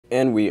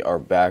And we are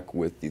back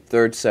with the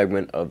third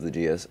segment of the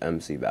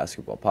GSMC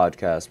Basketball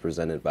Podcast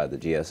presented by the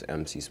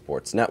GSMC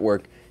Sports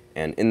Network.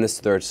 And in this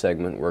third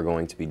segment, we're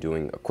going to be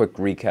doing a quick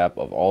recap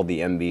of all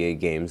the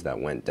NBA games that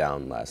went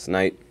down last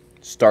night,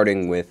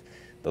 starting with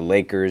the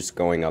Lakers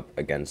going up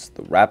against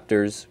the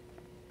Raptors.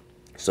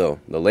 So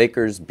the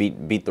Lakers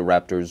beat the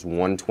Raptors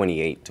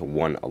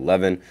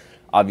 128-111.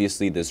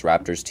 Obviously, this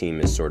Raptors team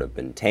has sort of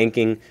been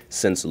tanking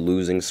since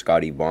losing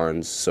Scottie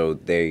Barnes, so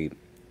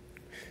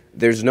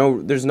there's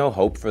no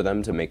hope for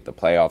them to make the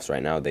playoffs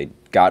right now. They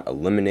got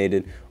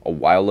eliminated a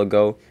while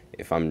ago.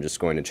 If I'm just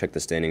going to check the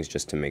standings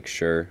just to make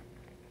sure.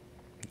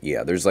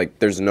 Yeah,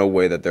 there's no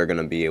way that they're going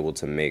to be able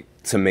to make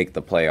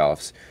the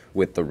playoffs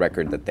with the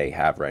record that they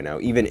have right now,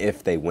 even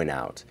if they win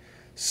out.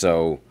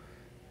 So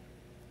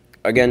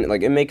again,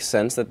 it makes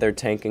sense that they're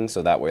tanking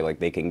so that way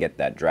they can get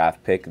that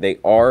draft pick. They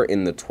are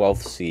in the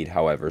 12th seed,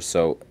 however,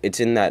 so it's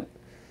in that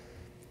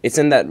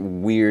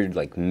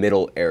weird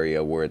middle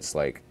area where it's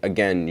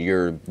again,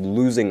 you're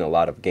losing a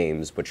lot of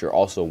games, but you're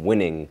also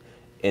winning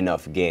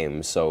enough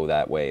games so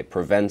that way it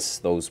prevents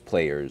those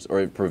players, or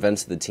it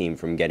prevents the team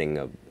from getting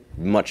a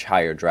much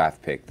higher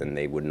draft pick than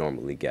they would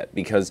normally get.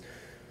 Because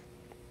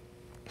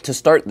to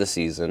start the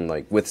season,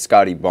 with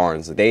Scottie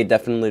Barnes, they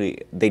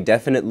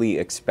definitely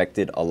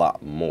expected a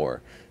lot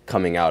more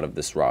coming out of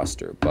this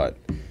roster, but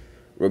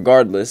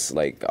regardless,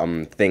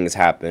 things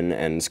happen,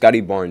 and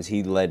Scottie Barnes,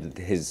 he led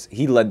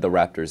the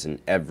Raptors in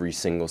every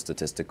single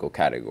statistical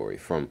category,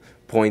 from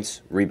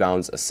points,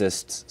 rebounds,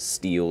 assists,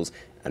 steals,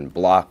 and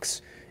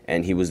blocks,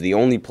 and he was the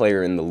only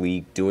player in the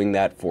league doing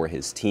that for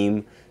his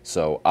team.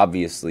 So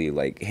obviously,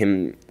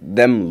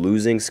 them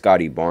losing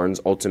Scottie Barnes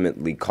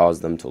ultimately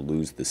caused them to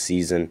lose the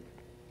season.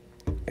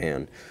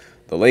 And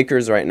the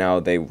Lakers right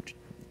now,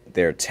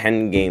 they're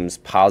 10 games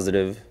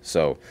positive,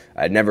 so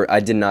I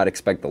did not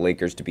expect the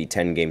Lakers to be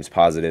 10 games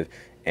positive,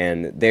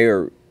 and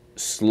they're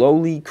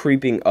slowly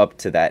creeping up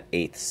to that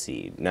 8th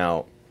seed.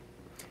 Now,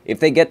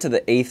 if they get to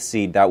the 8th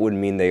seed, that would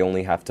mean they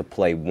only have to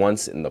play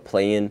once in the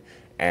play-in,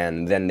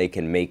 and then they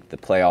can make the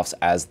playoffs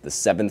as the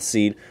 7th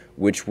seed,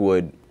 which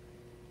would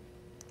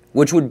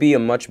be a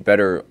much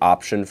better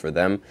option for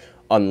them,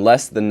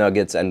 unless the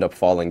Nuggets end up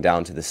falling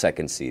down to the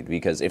 2nd seed.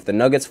 Because if the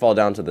Nuggets fall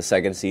down to the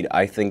 2nd seed,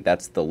 I think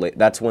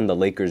that's when the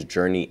Lakers'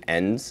 journey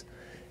ends.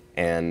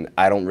 And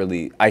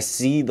I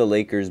see the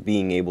Lakers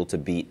being able to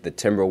beat the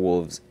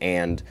Timberwolves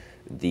and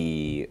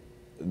the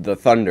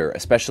Thunder,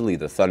 especially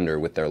the Thunder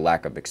with their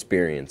lack of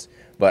experience.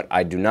 But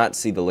I do not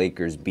see the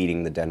Lakers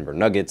beating the Denver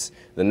Nuggets.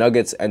 The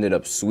Nuggets ended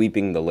up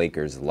sweeping the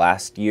Lakers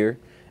last year.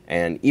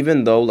 And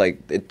even though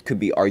it could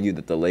be argued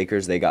that the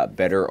Lakers, they got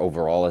better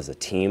overall as a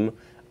team,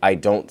 I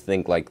don't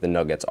think the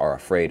Nuggets are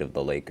afraid of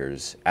the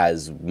Lakers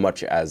as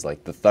much as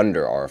the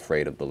Thunder are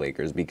afraid of the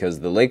Lakers,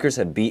 because the Lakers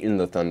have beaten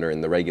the Thunder in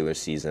the regular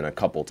season a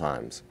couple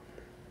times.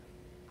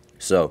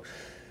 So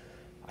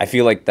I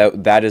feel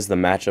that is the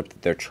matchup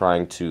that they're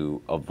trying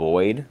to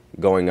avoid,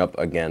 going up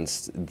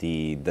against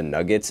the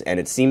Nuggets, and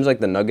it seems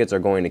like the Nuggets are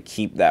going to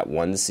keep that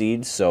 1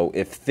 seed. So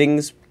if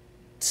things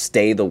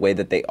stay the way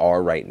that they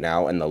are right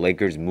now and the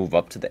Lakers move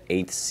up to the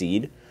 8th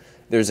seed,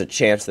 there's a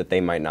chance that they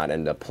might not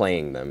end up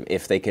playing them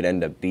if they could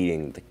end up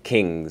beating the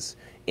Kings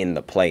in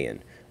the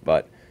play-in.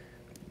 But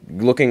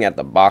looking at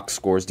the box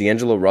scores,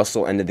 D'Angelo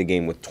Russell ended the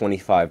game with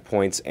 25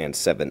 points and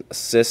 7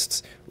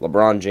 assists.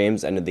 LeBron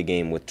James ended the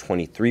game with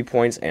 23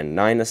 points and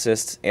 9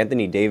 assists.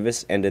 Anthony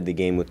Davis ended the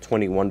game with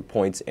 21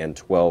 points and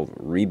 12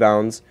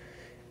 rebounds.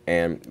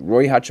 And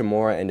Rui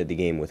Hachimura ended the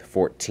game with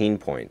 14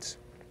 points.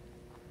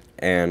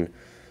 And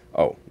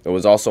it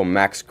was also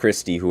Max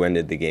Christie who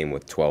ended the game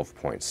with 12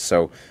 points.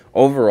 So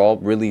overall,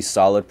 really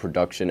solid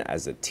production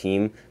as a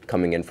team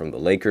coming in from the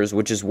Lakers,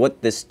 which is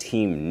what this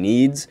team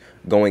needs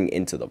going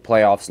into the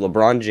playoffs.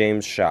 LeBron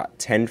James shot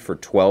 10 for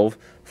 12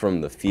 from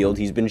the field.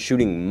 He's been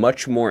shooting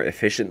much more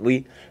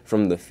efficiently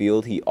from the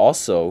field. He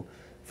also,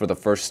 for the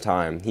first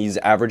time, he's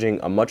averaging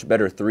a much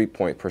better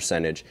three-point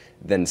percentage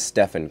than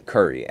Stephen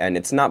Curry. And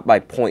it's not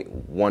by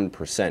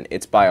 0.1%,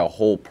 it's by a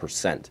whole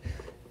percent.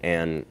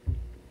 And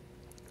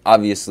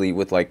obviously,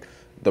 with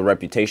the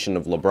reputation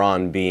of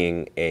LeBron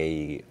being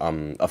a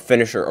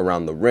finisher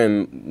around the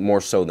rim more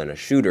so than a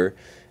shooter,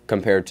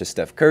 compared to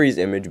Steph Curry's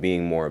image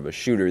being more of a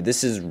shooter,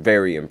 this is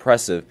very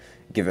impressive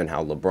given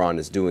how LeBron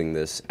is doing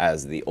this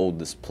as the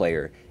oldest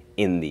player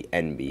in the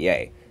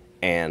NBA.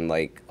 And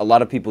a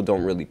lot of people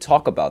don't really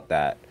talk about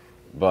that,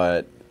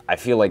 but I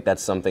feel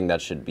that's something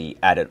that should be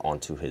added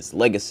onto his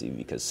legacy,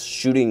 because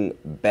shooting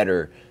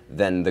better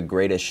than the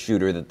greatest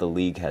shooter that the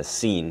league has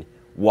seen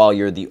while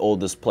you're the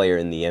oldest player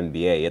in the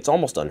NBA, it's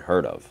almost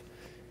unheard of.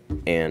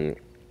 And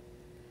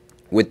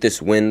with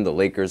this win, the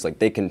Lakers,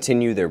 they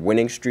continue their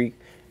winning streak,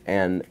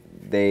 and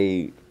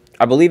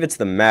I believe it's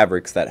the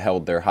Mavericks that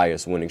held their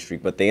highest winning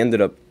streak, but they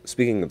ended up,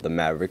 speaking of the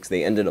Mavericks,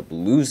 they ended up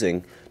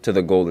losing to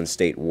the Golden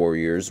State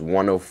Warriors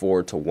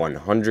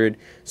 104-100.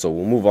 So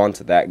we'll move on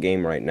to that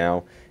game right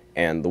now.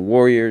 And the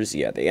Warriors,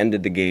 they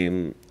ended the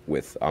game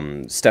with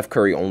Steph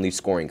Curry only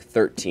scoring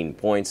 13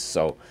 points.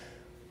 So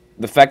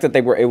the fact that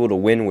they were able to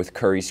win with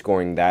Curry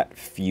scoring that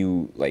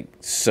few,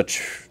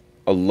 such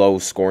a low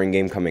scoring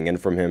game coming in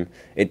from him.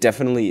 It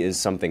definitely is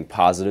something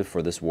positive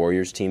for this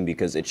Warriors team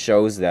because it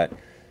shows that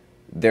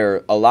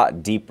they're a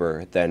lot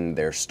deeper than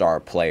their star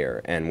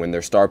player. And when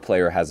their star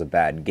player has a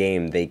bad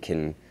game, they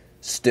can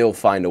still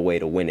find a way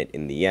to win it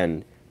in the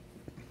end,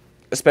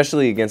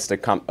 especially against a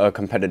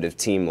competitive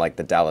team like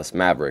the Dallas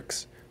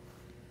Mavericks.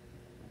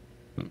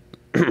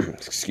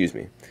 Excuse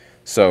me.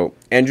 So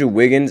Andrew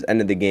Wiggins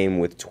ended the game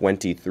with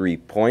 23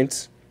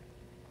 points.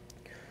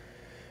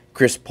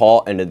 Chris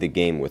Paul ended the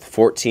game with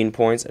 14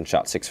 points and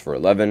shot 6 for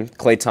 11.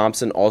 Klay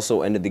Thompson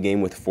also ended the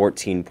game with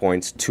 14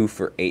 points, 2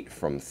 for 8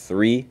 from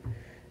 3.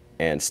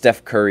 And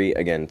Steph Curry,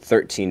 again,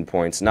 13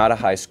 points. Not a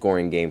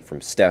high-scoring game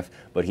from Steph,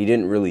 but he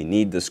didn't really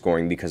need the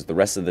scoring because the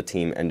rest of the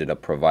team ended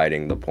up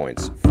providing the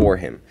points for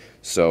him.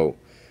 So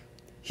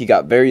he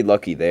got very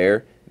lucky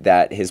there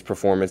that his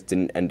performance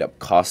didn't end up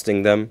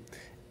costing them.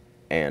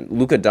 And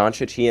Luka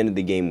Doncic, he ended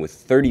the game with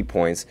 30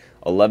 points,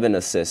 11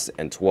 assists,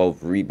 and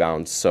 12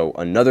 rebounds. So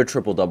another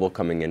triple-double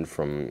coming in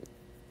from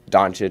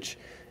Doncic.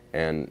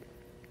 And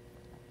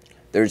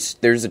there's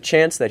a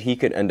chance that he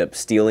could end up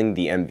stealing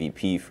the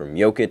MVP from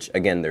Jokic.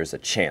 Again, there's a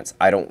chance.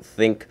 I don't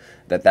think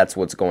that that's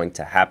what's going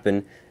to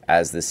happen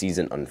as the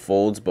season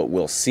unfolds, but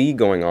we'll see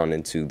going on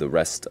into the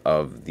rest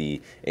of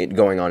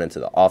going on into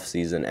the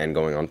offseason and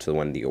going on to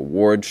when the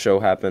award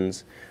show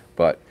happens.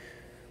 But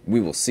we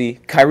will see.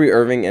 Kyrie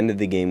Irving ended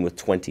the game with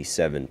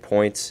 27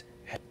 points,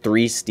 had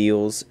 3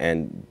 steals,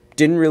 and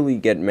didn't really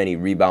get many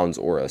rebounds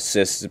or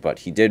assists, but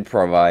he did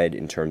provide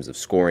in terms of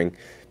scoring.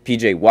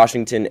 PJ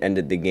Washington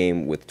ended the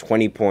game with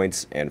 20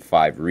 points and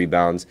 5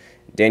 rebounds.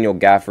 Daniel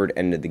Gafford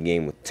ended the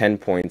game with 10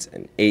 points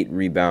and 8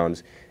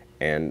 rebounds.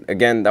 And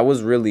again, that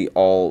was really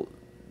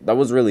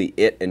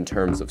it in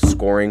terms of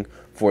scoring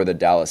for the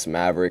Dallas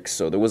Mavericks.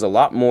 So there was a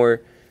lot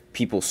more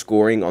people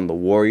scoring on the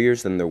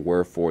Warriors than there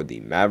were for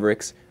the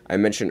Mavericks. I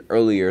mentioned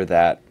earlier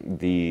I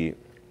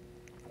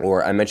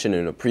mentioned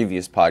in a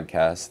previous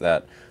podcast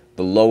that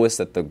the lowest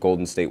that the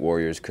Golden State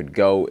Warriors could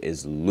go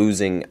is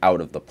losing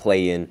out of the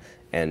play-in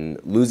and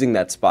losing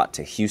that spot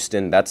to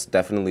Houston. That's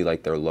definitely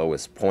like their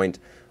lowest point.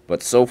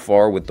 But so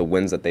far, with the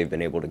wins that they've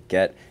been able to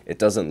get, it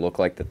doesn't look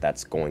like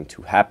that's going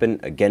to happen.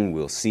 Again,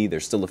 we'll see.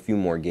 There's still a few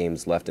more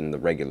games left in the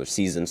regular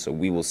season, so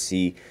we will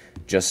see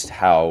just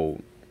how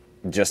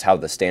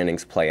the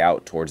standings play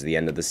out towards the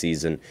end of the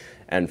season.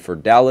 And for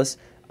Dallas,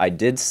 I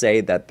did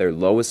say that their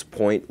lowest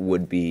point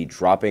would be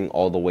dropping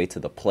all the way to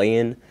the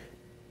play-in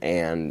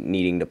and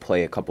needing to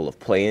play a couple of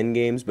play-in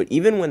games. But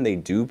even when they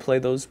do play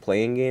those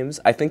play-in games,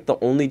 I think the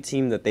only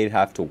team that they'd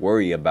have to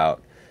worry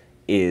about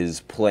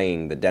is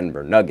playing the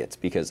Denver Nuggets.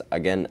 Because,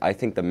 again, I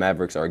think the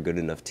Mavericks are a good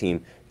enough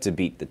team to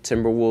beat the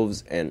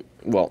Timberwolves. And,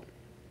 well,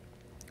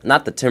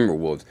 not the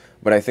Timberwolves,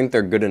 but I think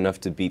they're good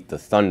enough to beat the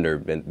Thunder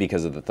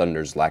because of the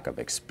Thunder's lack of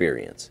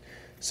experience.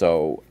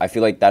 So I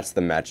feel like that's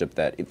the matchup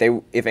that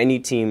if any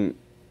team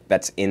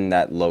that's in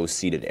that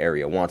low-seeded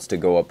area wants to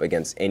go up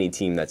against any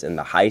team that's in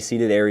the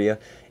high-seeded area,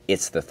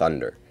 it's the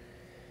Thunder.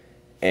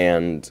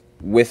 And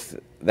with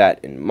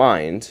that in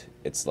mind,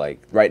 it's like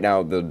right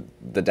now the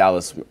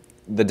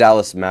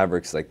Dallas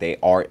Mavericks, like, they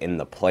are in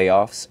the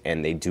playoffs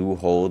and they do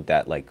hold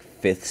that like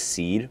 5th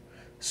seed.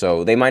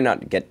 So they might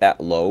not get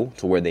that low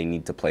to where they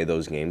need to play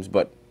those games,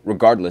 but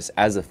regardless,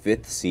 as a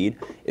 5th seed,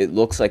 it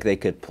looks like they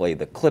could play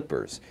the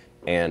Clippers.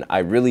 And I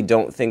really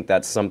don't think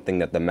that's something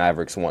that the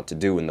Mavericks want to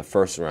do in the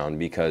first round,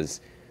 because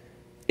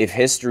if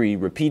history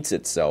repeats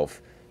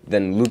itself,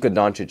 then Luka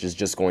Doncic is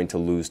just going to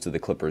lose to the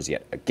Clippers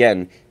yet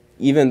again.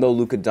 Even though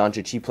Luka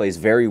Doncic, he plays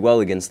very well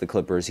against the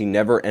Clippers, he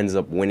never ends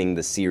up winning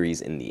the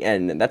series in the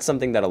end. And that's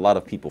something that a lot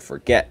of people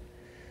forget.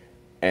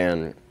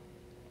 And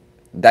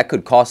that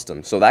could cost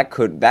them. So that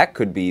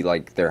could be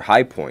like their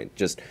high point,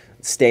 just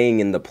staying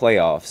in the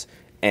playoffs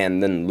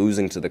and then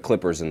losing to the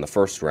Clippers in the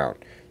first round.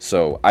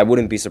 So I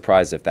wouldn't be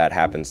surprised if that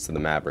happens to the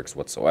Mavericks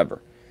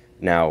whatsoever.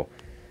 Now,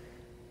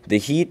 the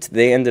Heat,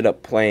 they ended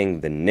up playing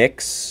the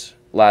Knicks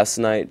last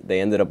night. They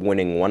ended up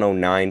winning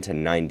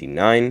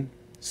 109-99.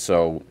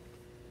 So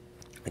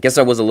I guess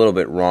I was a little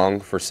bit wrong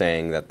for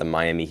saying that the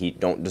Miami Heat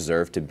don't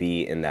deserve to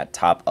be in that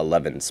top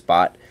 11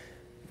 spot,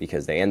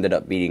 because they ended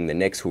up beating the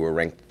Knicks, who were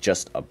ranked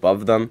just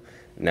above them.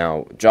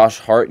 Now, Josh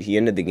Hart, he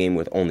ended the game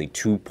with only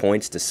 2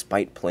 points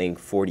despite playing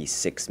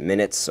 46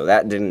 minutes, so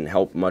that didn't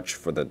help much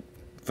for the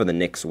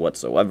Knicks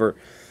whatsoever.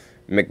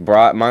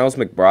 Miles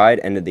McBride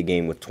ended the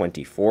game with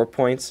 24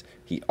 points.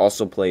 He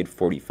also played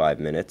 45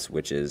 minutes,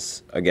 which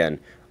is, again,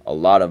 a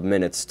lot of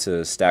minutes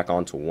to stack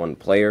onto one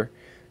player.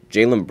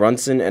 Jalen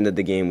Brunson ended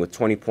the game with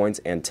 20 points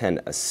and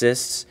 10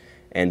 assists,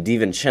 and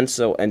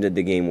DiVincenzo ended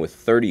the game with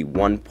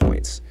 31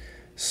 points.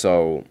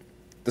 So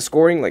the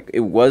scoring, like,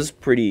 it was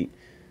pretty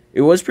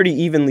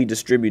evenly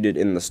distributed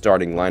in the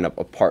starting lineup,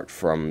 apart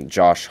from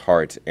Josh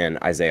Hart and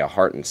Isaiah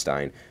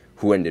Hartenstein,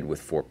 who ended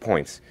with 4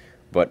 points.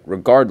 But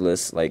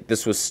regardless, like,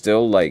 this was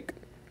still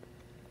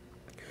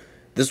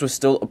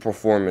a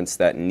performance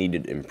that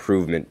needed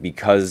improvement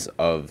because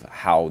of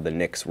how the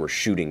Knicks were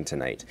shooting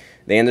tonight.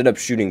 They ended up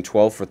shooting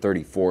 12 for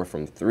 34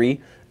 from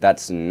 3.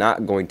 That's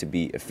not going to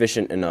be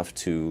efficient enough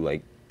to,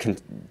 like,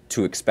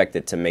 to expect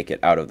it to make it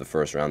out of the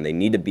first round. They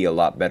need to be a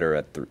lot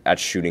better at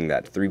shooting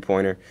that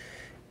three-pointer.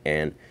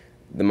 And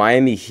the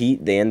Miami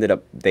Heat, they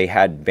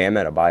had Bam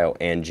Adebayo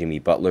and Jimmy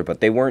Butler,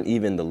 but they weren't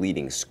even the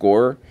leading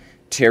scorer.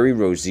 Terry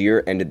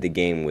Rozier ended the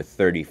game with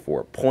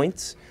 34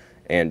 points,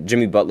 and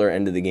Jimmy Butler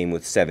ended the game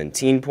with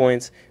 17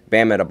 points.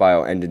 Bam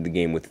Adebayo ended the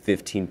game with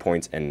 15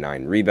 points and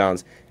 9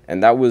 rebounds,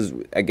 and that was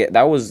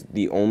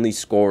the only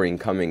scoring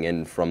coming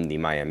in from the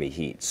Miami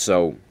Heat.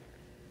 So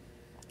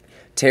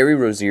Terry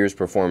Rozier's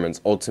performance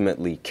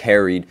ultimately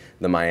carried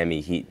the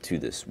Miami Heat to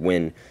this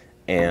win.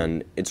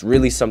 And it's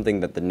really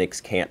something that the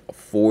Knicks can't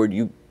afford.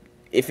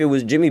 If it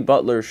was Jimmy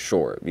Butler,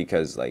 sure,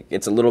 because like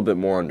it's a little bit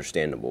more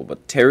understandable.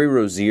 But Terry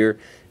Rozier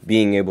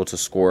being able to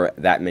score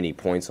that many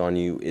points on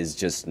you is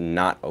just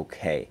not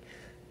okay.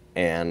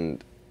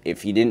 And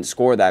if he didn't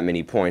score that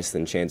many points,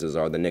 then chances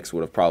are the Knicks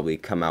would have probably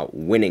come out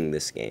winning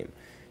this game.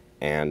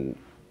 And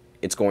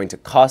it's going to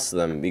cost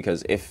them,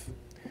 because if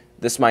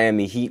this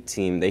Miami Heat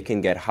team, they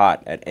can get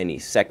hot at any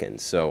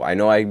second. So I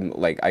know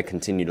I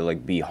continue to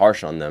be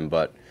harsh on them,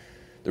 but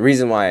the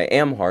reason why I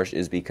am harsh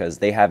is because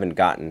they haven't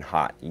gotten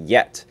hot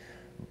yet.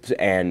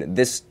 And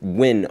this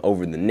win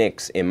over the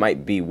Knicks, it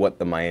might be what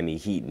the Miami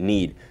Heat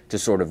need to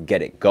sort of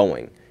get it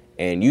going.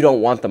 And you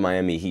don't want the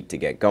Miami Heat to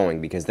get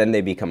going, because then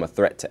they become a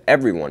threat to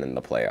everyone in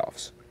the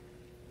playoffs.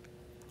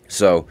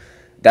 So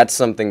that's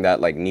something that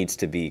needs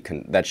to be,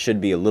 that should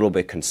be a little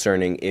bit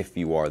concerning if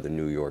you are the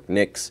New York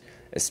Knicks,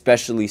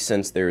 especially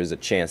since there is a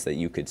chance that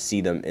you could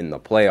see them in the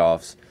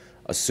playoffs,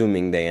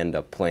 assuming they end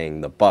up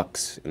playing the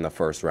Bucks in the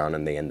first round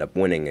and they end up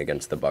winning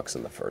against the Bucks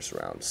in the first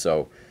round.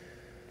 So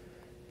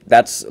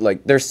that's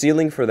their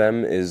ceiling for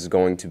them is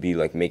going to be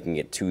making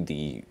it to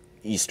the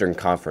Eastern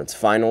Conference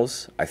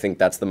Finals. I think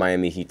that's the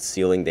Miami Heat's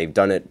ceiling. They've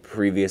done it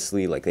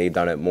previously, they've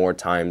done it more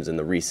times in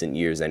the recent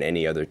years than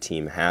any other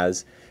team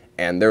has.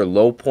 And their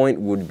low point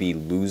would be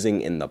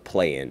losing in the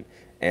play-in.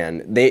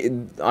 And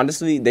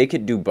they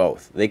could do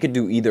both. They could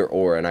do either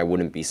or, and I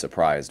wouldn't be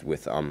surprised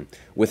with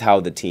how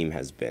the team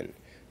has been.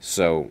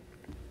 So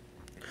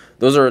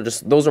those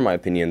are my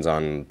opinions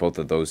on both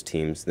of those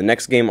teams. The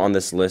next game on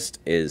this list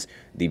is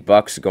the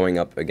Bucks going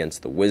up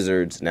against the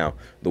Wizards. Now,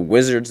 the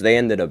Wizards, they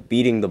ended up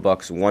beating the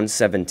Bucks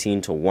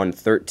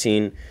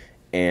 117-113,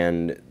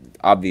 and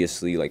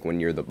obviously,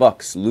 when you're the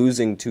Bucks,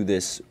 losing to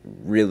this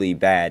really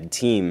bad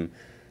team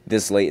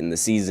this late in the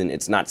season,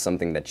 it's not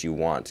something that you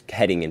want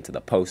heading into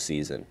the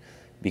postseason,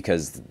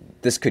 because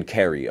this could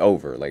carry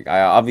over.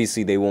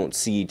 Obviously, they won't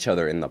see each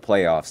other in the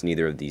playoffs,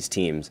 neither of these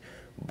teams,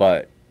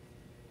 but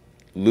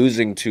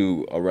losing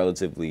to a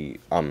relatively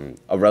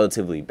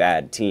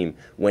bad team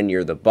when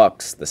you're the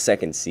Bucks, the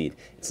second seed,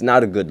 it's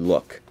not a good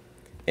look.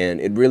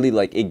 And it really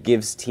it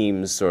gives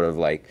teams sort of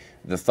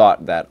the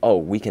thought that, oh,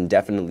 we can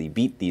definitely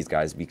beat these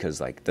guys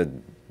because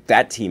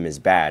that team is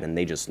bad and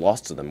they just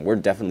lost to them. We're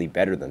definitely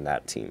better than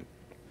that team.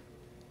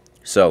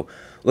 So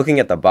looking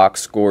at the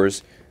box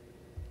scores,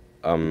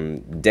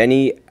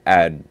 Denny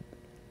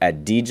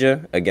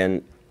Avdija,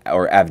 again,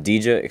 or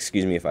Avdija,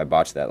 excuse me if I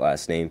botched that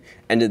last name,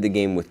 ended the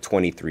game with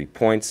 23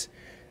 points.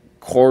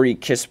 Corey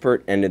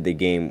Kispert ended the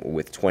game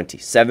with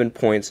 27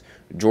 points.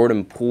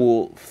 Jordan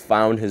Poole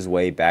found his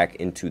way back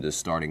into the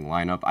starting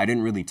lineup. I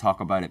didn't really talk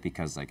about it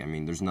because,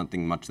 there's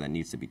nothing much that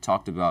needs to be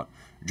talked about.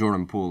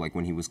 Jordan Poole,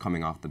 when he was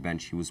coming off the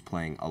bench, he was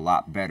playing a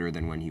lot better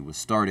than when he was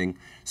starting.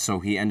 So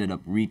he ended up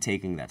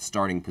retaking that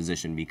starting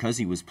position because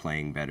he was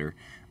playing better.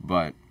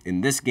 But in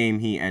this game,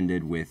 he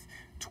ended with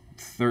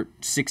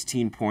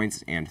 16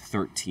 points and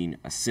 13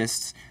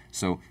 assists.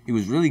 So he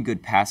was really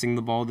good passing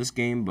the ball this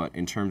game, but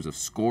in terms of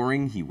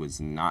scoring, he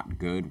was not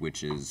good,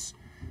 which is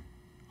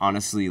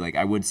honestly,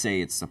 I would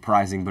say it's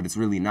surprising, but it's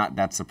really not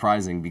that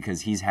surprising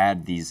because he's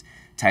had these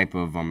type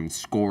of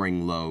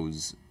scoring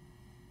lows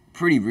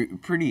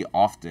pretty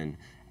often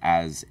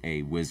as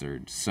a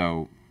Wizard.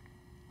 So,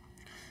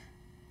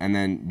 and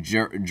then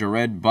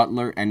Jared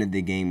Butler ended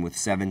the game with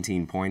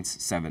 17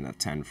 points, 7 of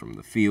 10 from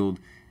the field.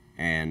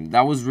 And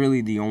that was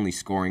really the only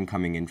scoring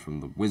coming in from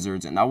the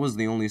Wizards, and that was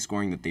the only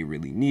scoring that they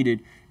really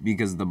needed,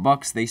 because the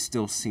Bucks, they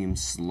still seem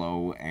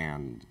slow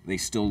and they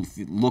still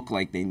look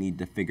like they need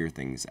to figure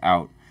things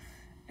out.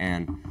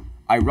 And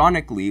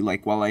ironically,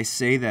 while I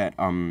say that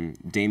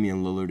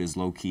Damian Lillard is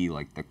low-key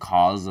the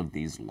cause of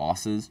these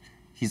losses,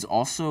 he's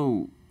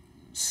also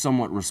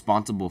somewhat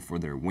responsible for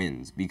their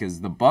wins, because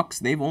the Bucks,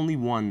 they've only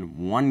won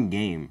one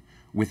game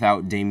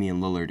without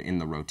Damian Lillard in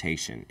the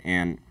rotation,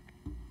 and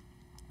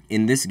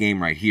in this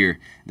game right here,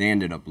 they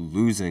ended up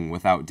losing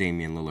without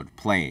Damian Lillard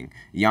playing.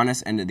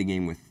 Giannis ended the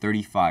game with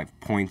 35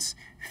 points,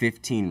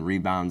 15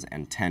 rebounds,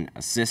 and 10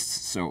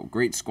 assists. So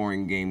great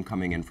scoring game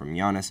coming in from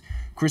Giannis.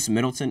 Chris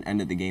Middleton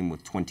ended the game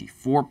with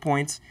 24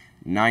 points,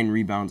 9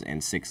 rebounds,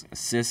 and 6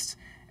 assists.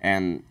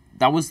 And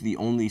that was the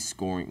only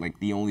scoring,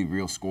 the only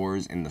real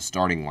scorers in the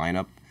starting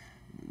lineup.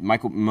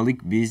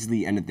 Malik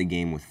Beasley ended the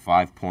game with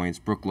 5 points.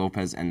 Brook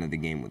Lopez ended the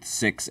game with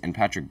 6. And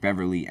Patrick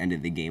Beverley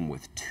ended the game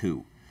with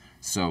 2.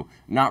 So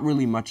not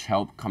really much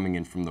help coming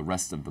in from the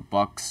rest of the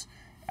Bucks,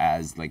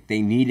 as like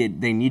they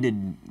needed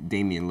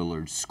Damian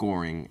Lillard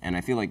scoring, and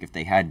I feel like if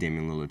they had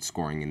Damian Lillard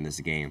scoring in this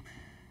game,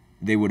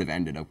 they would have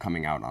ended up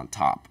coming out on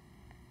top.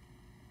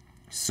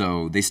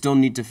 So they still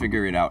need to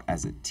figure it out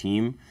as a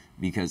team,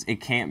 because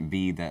it can't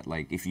be that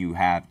like if you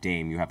have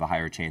Dame, you have a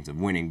higher chance of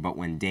winning, but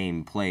when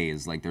Dame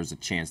plays, like there's a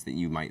chance that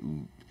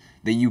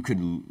you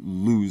could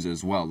lose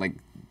as well. Like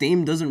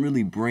Dame doesn't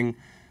really bring,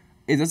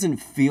 it doesn't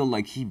feel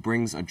like he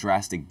brings a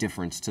drastic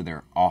difference to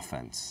their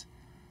offense.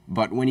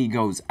 But when he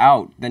goes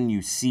out, then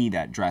you see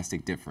that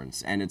drastic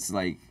difference. And it's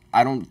like,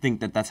 I don't think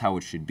that that's how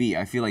it should be.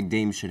 I feel like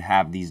Dame should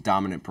have these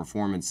dominant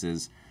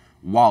performances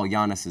while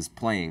Giannis is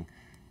playing.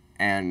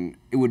 And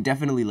it would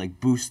definitely like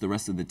boost the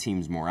rest of the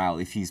team's morale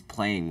if he's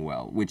playing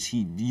well, which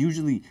he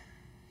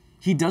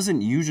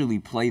doesn't usually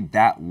play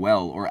that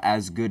well or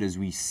as good as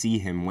we see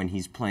him when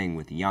he's playing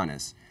with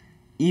Giannis.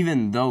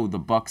 Even though the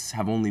Bucks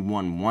have only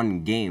won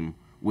one game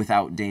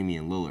without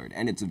Damian Lillard.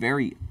 And it's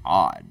very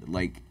odd.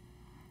 Like,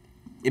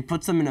 it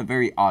puts them in a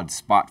very odd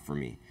spot for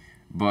me.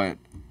 But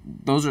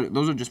those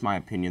are just my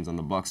opinions on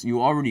the Bucks.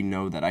 You already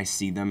know that I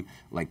see them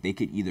like they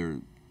could either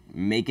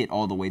make it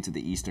all the way to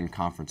the Eastern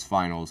Conference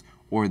Finals,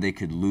 or they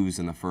could lose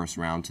in the first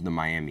round to the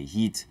Miami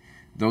Heat.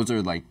 Those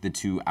are like the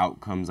two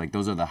outcomes. Like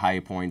those are the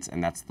high points,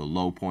 and that's the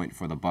low point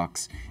for the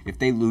Bucks. If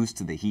they lose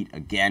to the Heat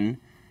again,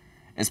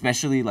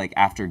 especially like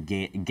after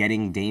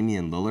getting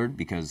Damian Lillard,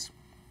 because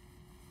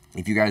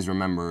if you guys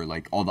remember,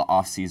 like all the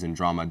offseason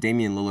drama,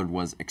 Damian Lillard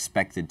was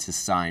expected to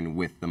sign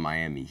with the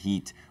Miami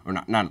Heat, or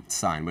not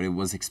sign, but it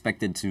was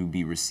expected to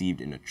be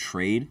received in a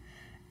trade,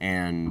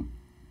 and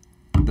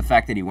the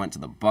fact that he went to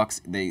the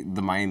Bucks, the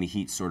Miami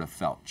Heat sort of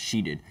felt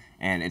cheated,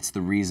 and it's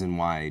the reason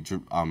why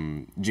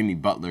Jimmy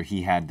Butler,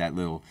 he had that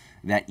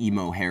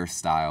emo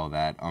hairstyle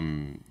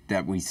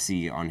that we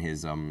see on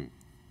his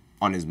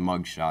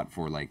mugshot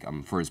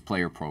for his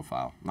player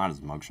profile, not his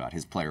mugshot,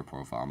 his player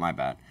profile. My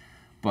bad,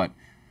 but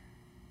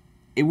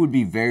it would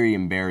be very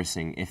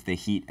embarrassing if the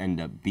Heat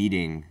end up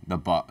beating the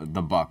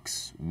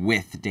Bucks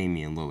with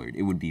Damian Lillard.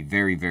 It would be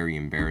very, very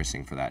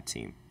embarrassing for that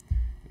team.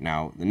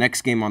 Now, the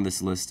next game on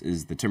this list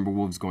is the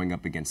Timberwolves going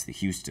up against the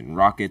Houston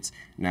Rockets.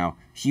 Now,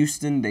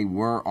 Houston, they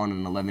were on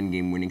an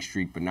 11-game winning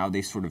streak, but now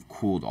they sort of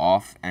cooled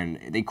off, and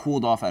they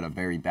cooled off at a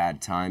very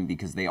bad time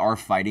because they are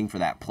fighting for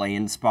that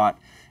play-in spot,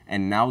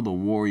 and now the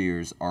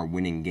Warriors are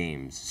winning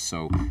games.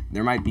 So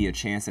there might be a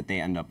chance that they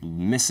end up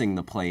missing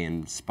the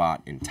play-in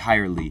spot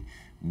entirely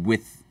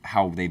with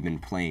how they've been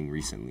playing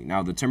recently.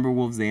 Now, the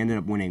Timberwolves, they ended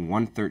up winning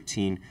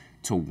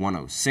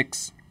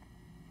 113-106,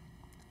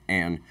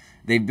 and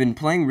they've been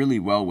playing really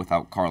well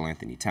without Karl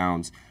Anthony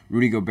Towns.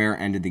 Rudy Gobert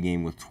ended the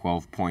game with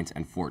 12 points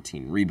and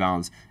 14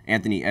 rebounds.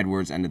 Anthony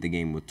Edwards ended the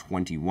game with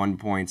 21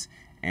 points,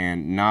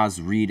 and Naz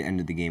Reid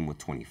ended the game with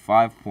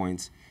 25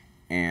 points.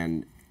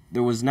 And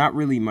there was not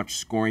really much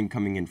scoring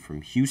coming in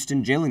from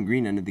Houston. Jalen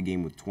Green ended the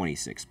game with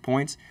 26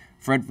 points.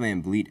 Fred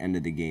VanVleet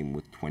ended the game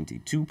with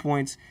 22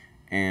 points.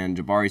 And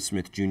Jabari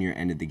Smith Jr.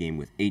 ended the game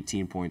with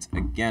 18 points.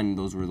 Again,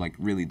 those were like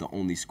really the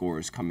only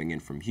scorers coming in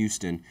from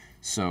Houston.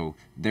 So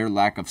their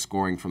lack of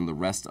scoring from the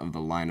rest of the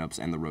lineups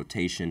and the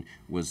rotation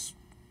was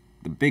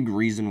the big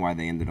reason why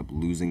they ended up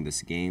losing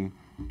this game.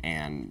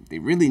 And they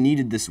really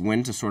needed this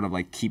win to sort of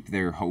like keep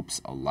their hopes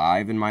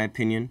alive, in my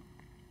opinion.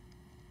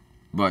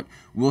 But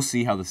we'll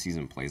see how the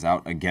season plays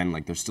out. Again,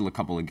 like there's still a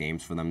couple of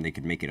games for them. They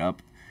could make it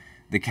up.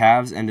 The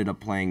Cavs ended up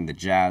playing the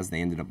Jazz.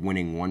 They ended up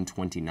winning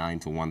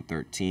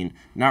 129-113.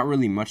 Not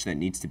really much that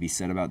needs to be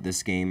said about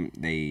this game.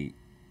 They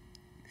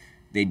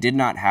did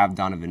not have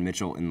Donovan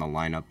Mitchell in the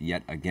lineup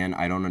yet again.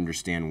 I don't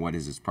understand what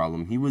is his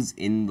problem. He was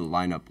in the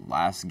lineup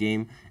last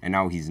game, and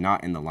now he's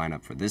not in the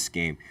lineup for this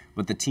game.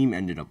 But the team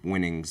ended up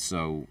winning,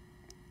 so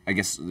I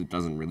guess it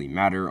doesn't really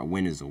matter. A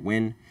win is a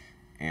win.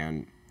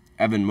 And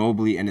Evan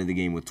Mobley ended the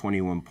game with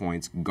 21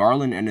 points.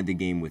 Garland ended the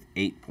game with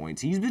 8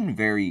 points. He's been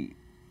very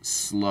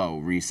slow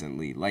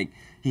recently. Like,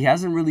 he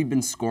hasn't really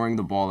been scoring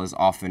the ball as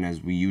often as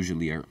we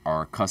usually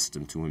are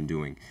accustomed to him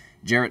doing.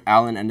 Jarrett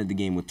Allen ended the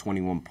game with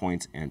 21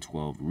 points and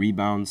 12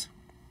 rebounds.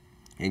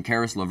 And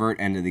Karis LeVert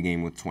ended the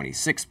game with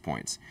 26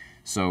 points.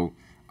 So,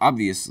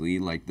 obviously,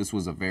 like, this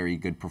was a very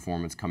good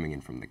performance coming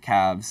in from the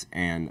Cavs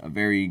and a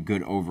very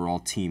good overall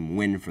team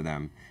win for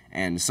them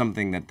and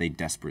something that they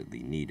desperately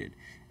needed.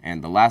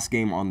 And the last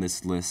game on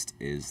this list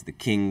is the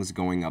Kings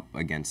going up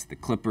against the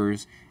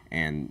Clippers.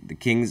 And the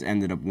Kings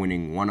ended up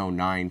winning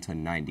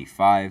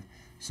 109-95.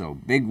 So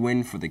big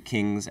win for the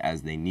Kings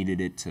as they needed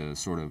it to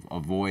sort of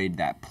avoid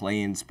that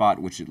play-in spot,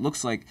 which it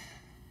looks like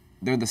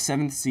they're the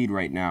 7th seed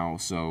right now.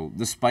 So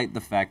despite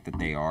the fact that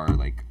they are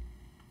like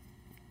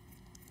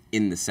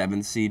in the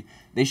 7th seed,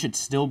 they should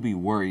still be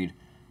worried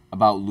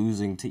about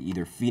losing to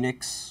either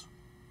Phoenix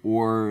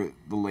or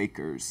the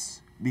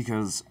Lakers,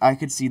 because I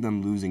could see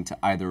them losing to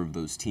either of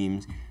those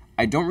teams.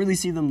 I don't really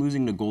see them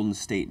losing to Golden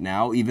State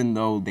now, even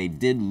though they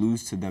did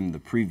lose to them the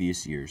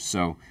previous year.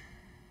 So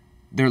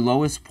their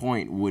lowest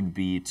point would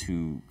be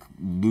to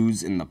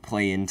lose in the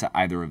play-in to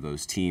either of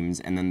those teams,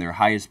 and then their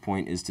highest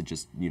point is to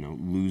just,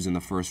 lose in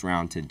the first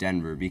round to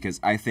Denver, because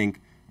I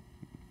think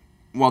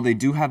while they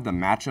do have the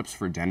matchups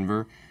for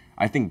Denver,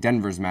 I think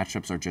Denver's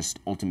matchups are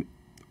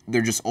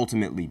just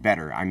ultimately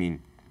better. I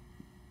mean,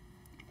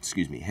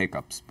 excuse me,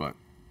 hiccups, but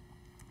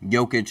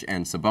Jokic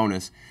and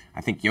Sabonis,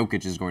 I think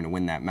Jokic is going to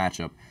win that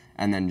matchup.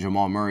 And then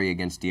Jamal Murray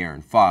against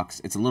De'Aaron Fox,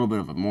 it's a little bit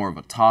of more of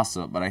a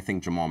toss-up, but I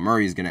think Jamal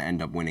Murray is going to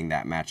end up winning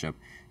that matchup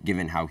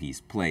given how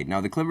he's played.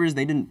 Now, the Clippers,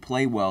 they didn't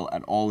play well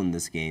at all in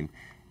this game,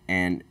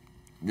 and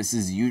this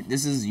is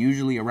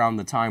usually around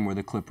the time where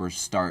the Clippers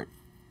start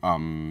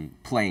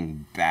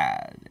playing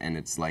bad, and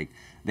it's like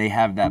they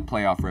have that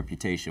playoff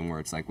reputation where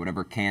it's like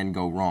whatever can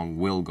go wrong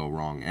will go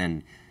wrong,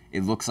 and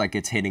it looks like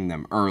it's hitting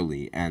them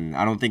early, and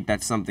I don't think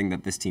that's something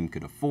that this team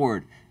could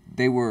afford.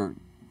 They were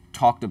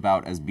talked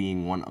about as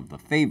being one of the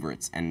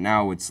favorites, and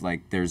now it's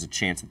like there's a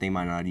chance that they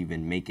might not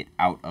even make it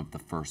out of the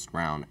first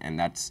round, and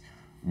that's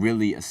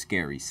really a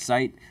scary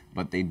sight.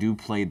 But they do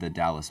play the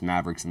Dallas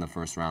Mavericks in the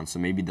first round, so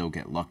maybe they'll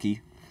get lucky,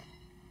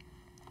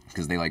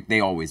 because they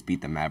always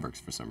beat the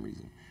Mavericks for some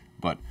reason.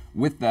 But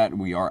with that,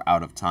 we are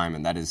out of time,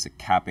 and that is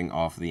capping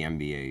off the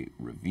NBA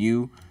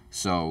review.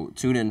 So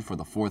tune in for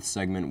the fourth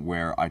segment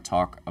where I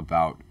talk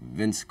about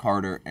Vince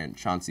Carter and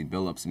Chauncey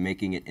Billups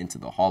making it into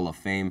the Hall of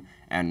Fame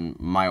and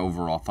my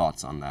overall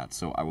thoughts on that.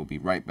 So I will be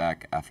right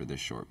back after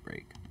this short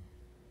break.